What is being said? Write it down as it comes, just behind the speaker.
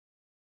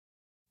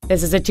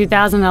This is a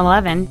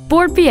 2011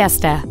 Ford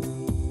Fiesta.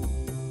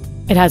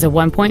 It has a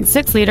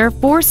 1.6-liter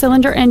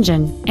four-cylinder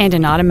engine and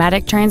an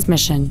automatic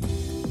transmission.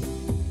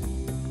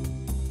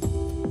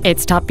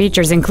 Its top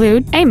features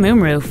include a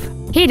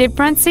moonroof, heated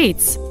front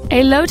seats,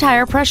 a low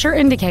tire pressure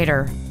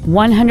indicator,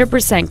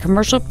 100%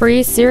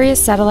 commercial-free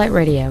Sirius satellite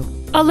radio,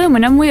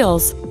 aluminum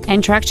wheels,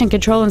 and traction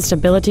control and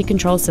stability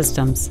control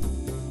systems.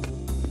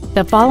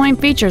 The following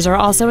features are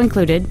also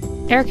included: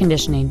 air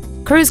conditioning,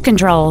 cruise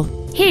control,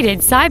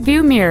 heated side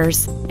view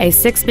mirrors, a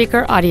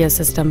 6-speaker audio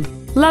system,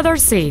 leather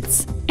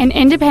seats, an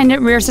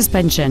independent rear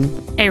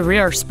suspension, a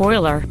rear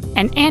spoiler,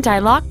 an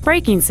anti-lock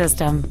braking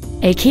system,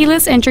 a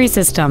keyless entry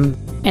system,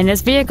 and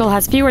this vehicle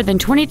has fewer than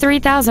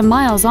 23,000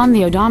 miles on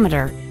the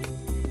odometer.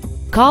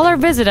 Call or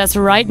visit us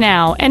right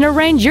now and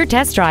arrange your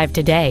test drive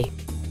today.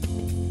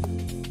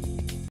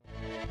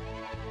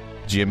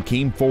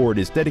 Keim Ford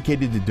is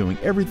dedicated to doing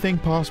everything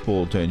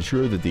possible to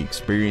ensure that the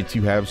experience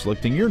you have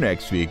selecting your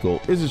next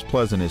vehicle is as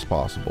pleasant as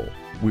possible.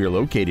 We are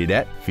located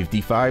at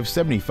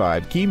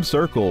 5575 Keim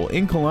Circle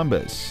in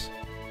Columbus.